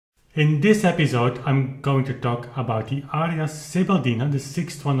In this episode, I'm going to talk about the Aria Sebaldina, the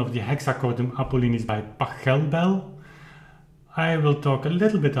sixth one of the Hexachordum Appolinis by Pachelbel. I will talk a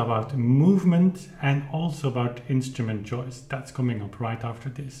little bit about movement and also about instrument choice. That's coming up right after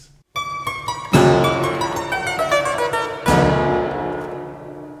this.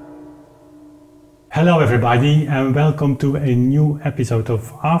 Hello everybody and welcome to a new episode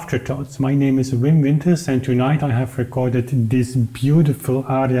of Afterthoughts. My name is Wim Winters and tonight I have recorded this beautiful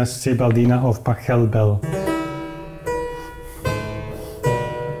Aria Sebaldina of Pachelbel.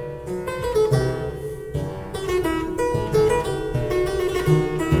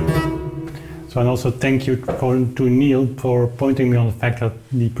 So and also thank you to Neil for pointing me on the fact that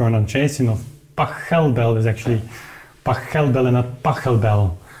the pronunciation of Pachelbel is actually Pachelbel and not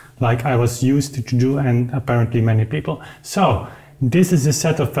Pachelbel, like I was used to do and apparently many people. So this is a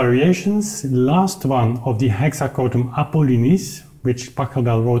set of variations, last one of the Hexachordum Appolinis, which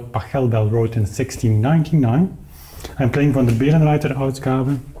Pachelbel wrote in 1699. I'm playing from the Berenreiter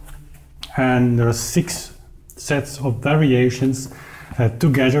Ausgabe, and there are 6 sets of variations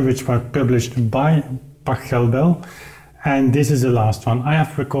together, which were published by Pachelbel, and this is the last one. I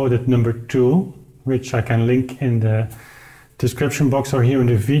have recorded number 2, which I can link in the description box or here in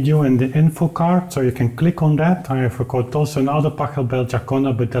the video and the info card, so you can click on that. I have recorded also another Pachelbel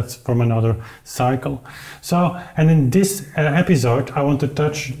Jacona, but that's from another cycle. So, and in this episode I want to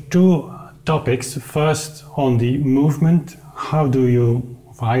touch 2 topics. First on the movement, how do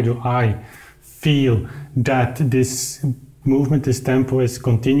I feel that this movement, this tempo is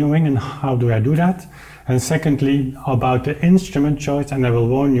continuing, and how do I do that? And secondly about the instrument choice, and I will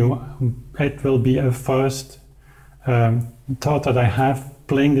warn you, it will be a first thought that I have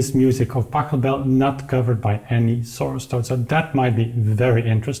playing this music of Pachelbel, not covered by any source thought. So that might be very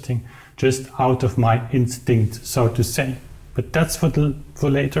interesting, just out of my instinct, so to say. But that's for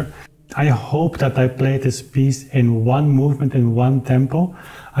later. I hope that I play this piece in one movement, in one tempo.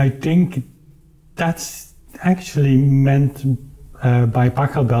 I think that's actually meant by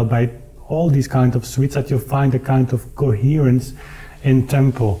Pachelbel, by all these kind of suites, that you find a kind of coherence in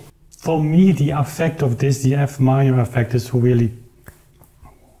tempo. For me, the effect of this, the F minor effect, is really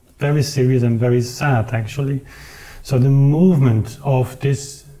very serious and very sad, actually. So the movement of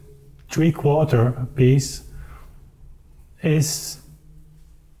this 3/4 piece is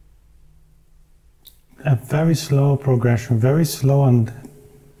a very slow progression, very slow, and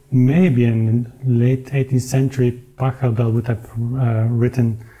maybe in late 18th century Pachelbel would have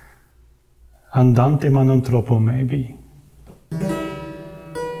written Andante ma non troppo, maybe.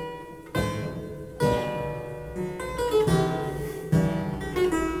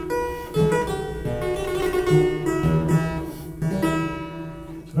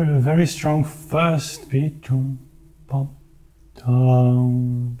 A very strong first beat.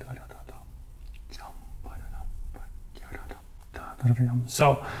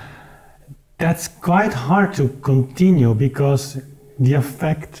 So that's quite hard to continue because the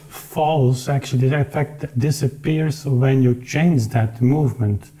effect falls, actually the effect disappears when you change that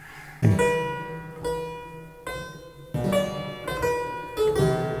movement.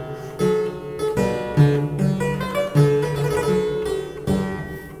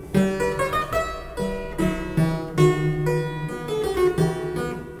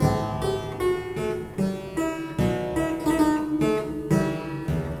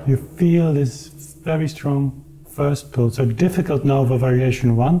 You feel this very strong first pull. So difficult now for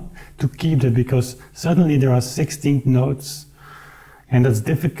variation 1 to keep it, because suddenly there are 16 notes and that's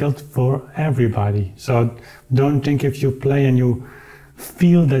difficult for everybody. So don't think if you play and you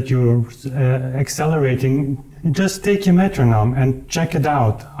feel that you're accelerating, just take your metronome and check it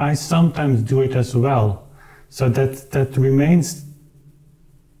out. I sometimes do it as well. So that remains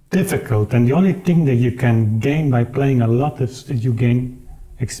difficult, and the only thing that you can gain by playing a lot is that you gain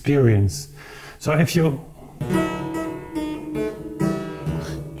experience. So if you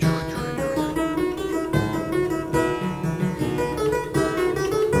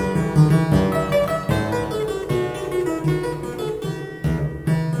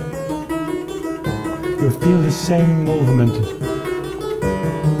feel the same movement,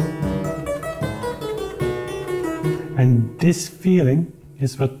 and this feeling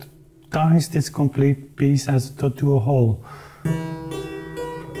is what ties this complete piece as to a whole.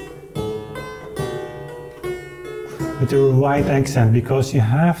 With the right accent, because you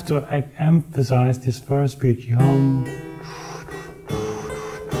have to emphasize this first beat.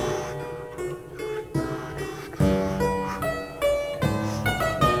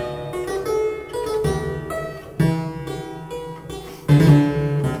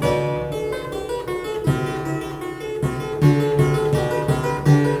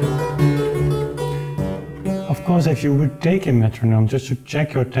 course, if you would take a metronome just to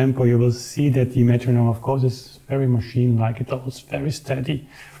check your tempo, you will see that the metronome, of course, is very machine-like. It's always very steady.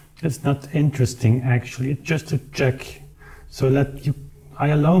 It's not interesting, actually. It's just to check. So I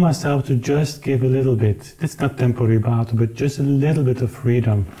allow myself to just give a little bit. It's not tempo rubato, but just a little bit of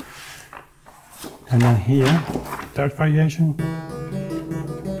freedom. And then here, third variation.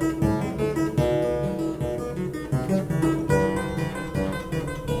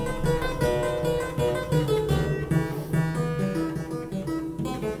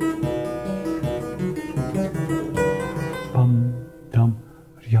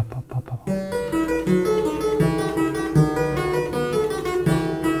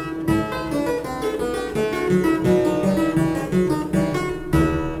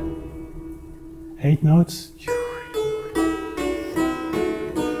 Eight notes.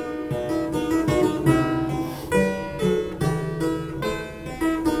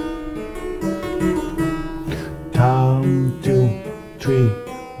 Down, 2, 3,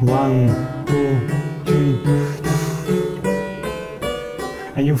 1, 2, 3.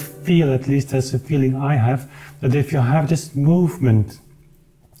 And you feel, at least that's the feeling I have, that if you have this movement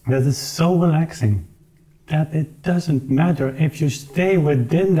that is so relaxing that it doesn't matter if you stay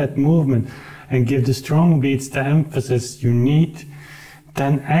within that movement and give the strong beats the emphasis you need,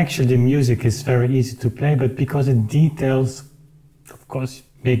 then actually the music is very easy to play, but because it details, of course,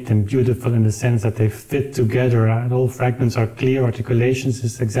 make them beautiful in the sense that they fit together, all fragments are clear, articulations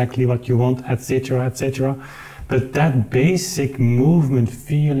is exactly what you want, etc., etc. But that basic movement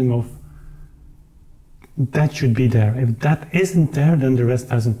feeling of that should be there. If that isn't there, then the rest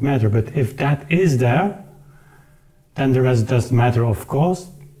doesn't matter. But if that is there, then the rest does matter, of course,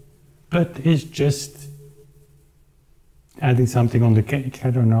 but it's just adding something on the cake. I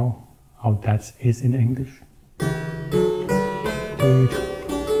don't know how that is in English.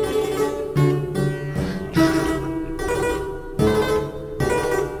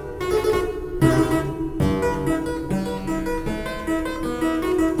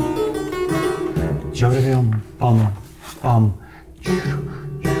 Bum, bum.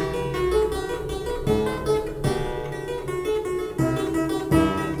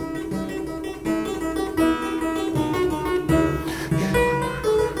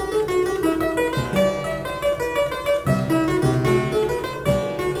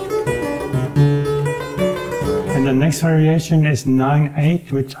 And the next variation is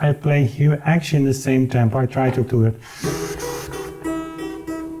 9/8, which I play here actually in the same tempo. I try to do it.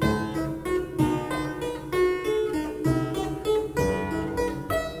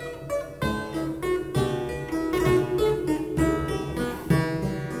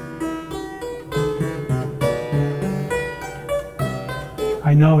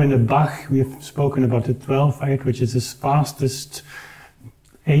 I know in the Bach we've spoken about the 12/8, which is the fastest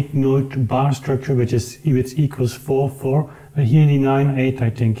 8-note bar structure, which equals 4/4. But here the 9/8, I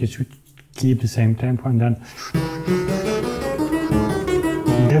think you should keep the same tempo, and then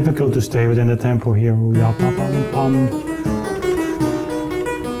difficult to stay within the tempo here.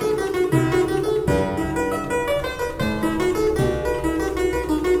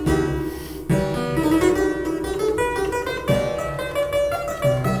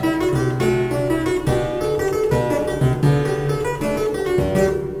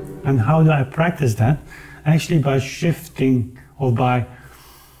 And how do I practice that? Actually by shifting or by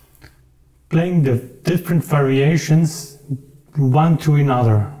playing the different variations one to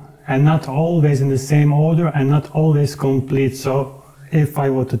another, and not always in the same order and not always complete. So if I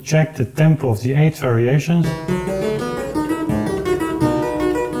were to check the tempo of the 8 variations,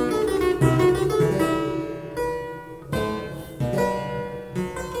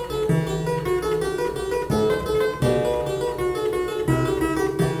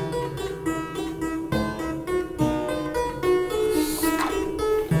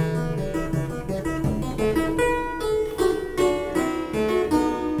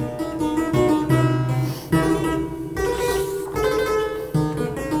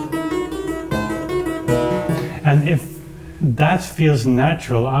 and if that feels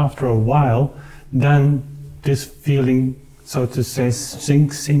natural after a while, then this feeling, so to say,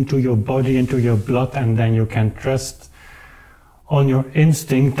 sinks into your body, into your blood, and then you can trust on your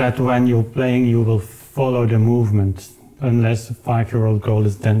instinct that when you're playing you will follow the movement, unless a 5-year-old girl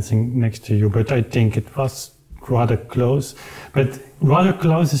is dancing next to you. But I think it was rather close. But rather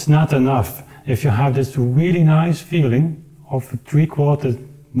close is not enough. If you have this really nice feeling of a 3/4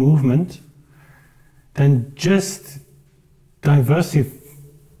 movement, then just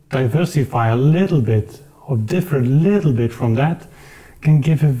diversify a little bit or differ a little bit from that can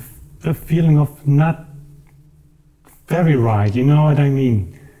give a feeling of not very right, you know what I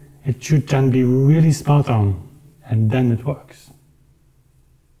mean? It should then be really spot on. and then it works.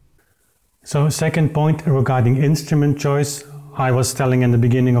 So second point regarding instrument choice, I was telling in the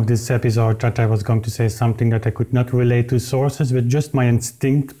beginning of this episode that I was going to say something that I could not relate to sources, but just my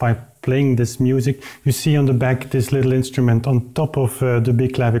instinct by playing this music. You see on the back this little instrument on top of the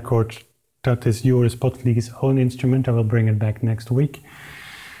big clavichord. That is Joris Potlieg's own instrument. I will bring it back next week.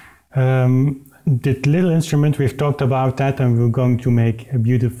 The little instrument, we've talked about that, and we're going to make a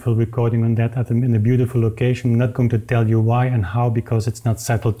beautiful recording on that in a beautiful location. I'm not going to tell you why and how because it's not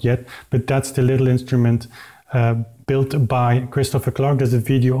settled yet, but that's the little instrument built by Christopher Clark. There's a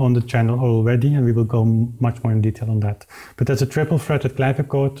video on the channel already, and we will go much more in detail on that. But that's a triple fretted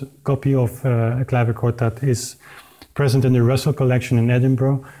clavichord, copy of a clavichord that is present in the Russell collection in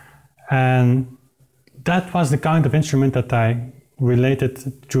Edinburgh. And that was the kind of instrument that I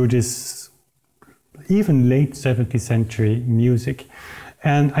related to this even late 17th century music.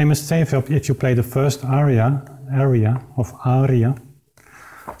 And I must say, if you play the first aria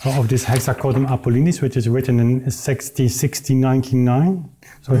of this Hexachordum Appolinis, which is written in 1699.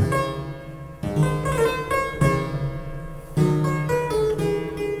 So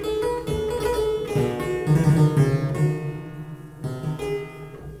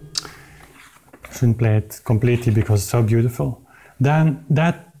shouldn't play it completely because it's so beautiful. Then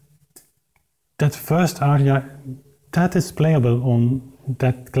that first aria, that is playable on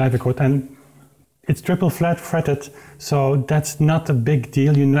that clavichord, and it's triple flat fretted, so that's not a big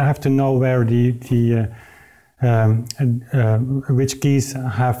deal. You have to know where which keys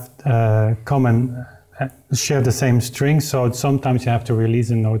have share the same string. So sometimes you have to release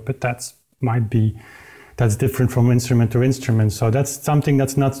a note, but that's different from instrument to instrument. So that's something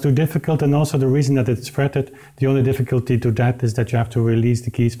that's not too difficult. And also the reason that it's fretted, the only difficulty to that is that you have to release the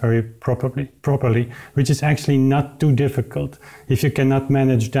keys very properly, which is actually not too difficult. If you cannot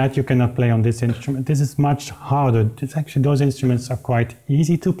manage that, you cannot play on this instrument. This is much harder. It's actually, those instruments are quite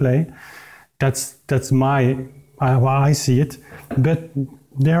easy to play. That's how I see it. But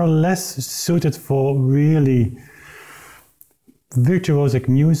they are less suited for really virtuosic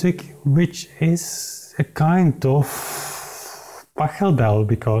music, which is a kind of Pachelbel,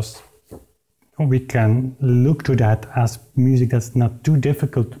 because we can look to that as music that's not too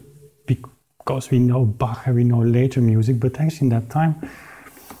difficult because we know Bach and we know later music, but actually in that time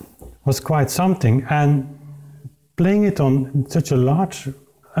was quite something. And playing it on such a large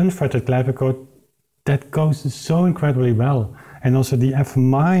unfretted clavichord, that goes so incredibly well. And also the F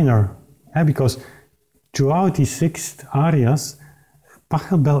minor, because throughout these 6 arias,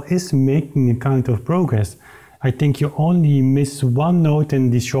 Pachelbel is making a kind of progress. I think you only miss one note in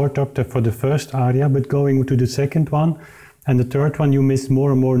the short octave for the first aria, but going to the second one and the third one, you miss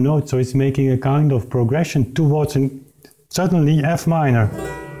more and more notes. So it's making a kind of progression towards suddenly F minor,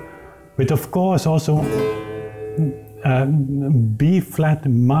 with of course also B flat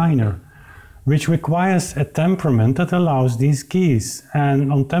minor, which requires a temperament that allows these keys.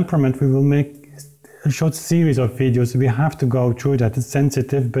 And on temperament, we will make a short series of videos. We have to go through that. It's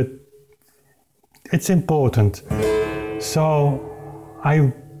sensitive, but it's important. So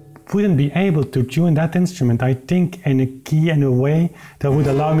I wouldn't be able to tune that instrument, I think, in a key in a way that would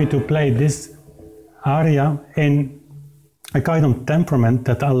allow me to play this aria in a kind of temperament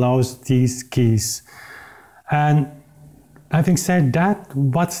that allows these keys. And having said that,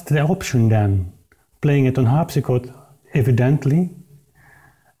 what's the option then? Playing it on harpsichord, evidently,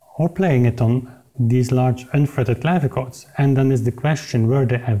 or playing it on these large unfretted clavichords. And then is the question, were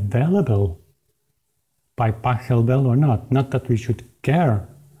they available by Pachelbel or not? Not that we should care,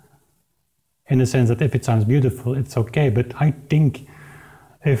 in the sense that if it sounds beautiful, it's okay. But I think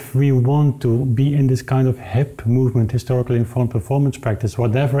if we want to be in this kind of hip movement, historically informed performance practice,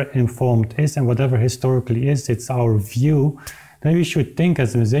 whatever informed is and whatever historically is, it's our view, then we should think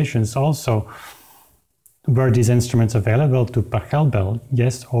as musicians also, were these instruments available to Pachelbel,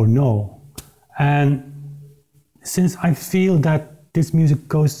 yes or no? And since I feel that this music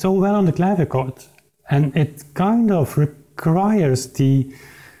goes so well on the clavichord, and it kind of requires the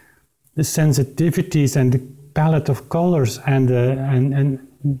sensitivities and the palette of colors and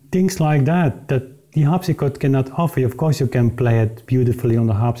things like that the harpsichord cannot offer. Of course, you can play it beautifully on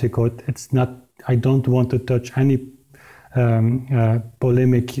the harpsichord. It's not. I don't want to touch any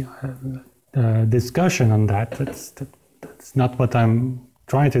polemic discussion on that. That's not what I'm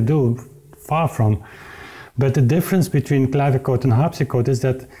trying to do. Far from. But the difference between clavichord and harpsichord is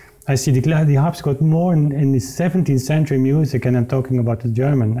that I see the harpsichord more in the 17th century music, and I'm talking about the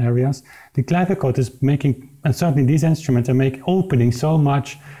German areas. The clavichord is making, and certainly these instruments are opening so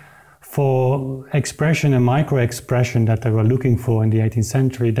much for expression and micro-expression that they were looking for in the 18th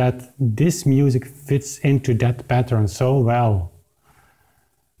century, that this music fits into that pattern so well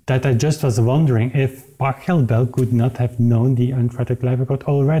that I just was wondering if Pachelbel could not have known the unfretted clavichord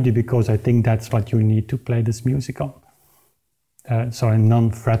already, because I think that's what you need to play this music on. So a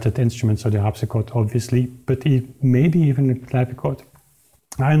non-fretted instrument, so the harpsichord obviously, but maybe even a clavichord.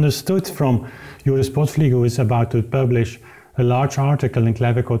 I understood from Joris Potvlieg, who is about to publish a large article in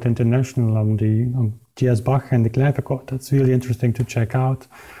Clavichord International on J.S.Bach and the clavichord. That's really interesting to check out.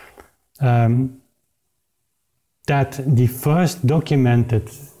 That the first documented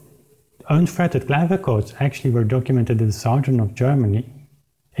unfretted clavichords actually were documented in the southern of Germany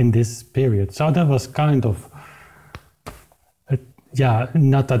in this period. So that was kind of,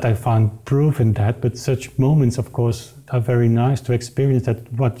 not that I found proof in that, but such moments, of course, are very nice to experience,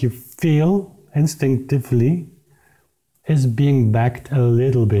 that what you feel instinctively is being backed a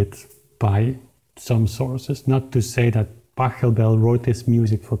little bit by some sources. Not to say that Pachelbel wrote this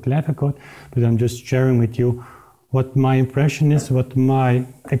music for clavichord, but I'm just sharing with you what my impression is, what my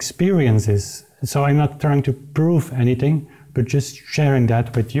experience is. So I'm not trying to prove anything, but just sharing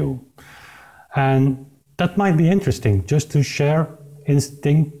that with you. And that might be interesting, just to share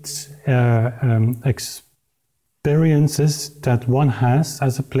instincts, experiences that one has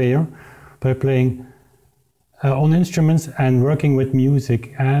as a player by playing on instruments and working with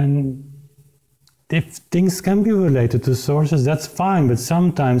music. And if things can be related to sources, that's fine, but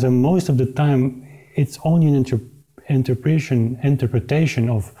sometimes, and most of the time, it's only an interpretation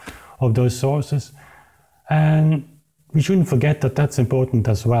of those sources. And we shouldn't forget that that's important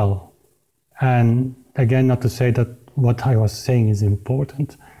as well. And again, not to say that what I was saying is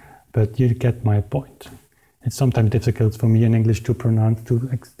important, but you get my point. It's sometimes difficult for me in English to pronounce, to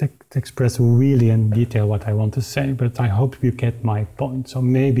express really in detail what I want to say, but I hope you get my point. So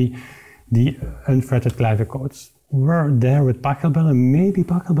maybe the unfretted clavichords were there with Pachelbel, and maybe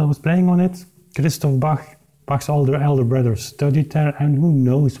Pachelbel was playing on it. Christoph Bach, Bach's elder brother, studied there, and who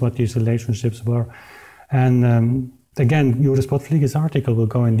knows what these relationships were. And again, Joris Potvlieg's article will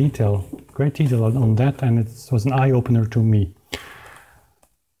go in detail, great detail on that, and it was an eye-opener to me.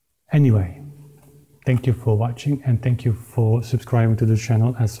 Anyway, thank you for watching, and thank you for subscribing to the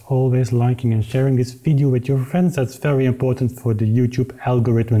channel. As always, liking and sharing this video with your friends. That's very important for the YouTube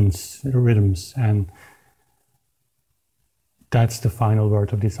algorithms. And that's the final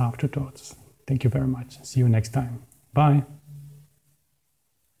word of these Afterthoughts. Thank you very much. See you next time. Bye.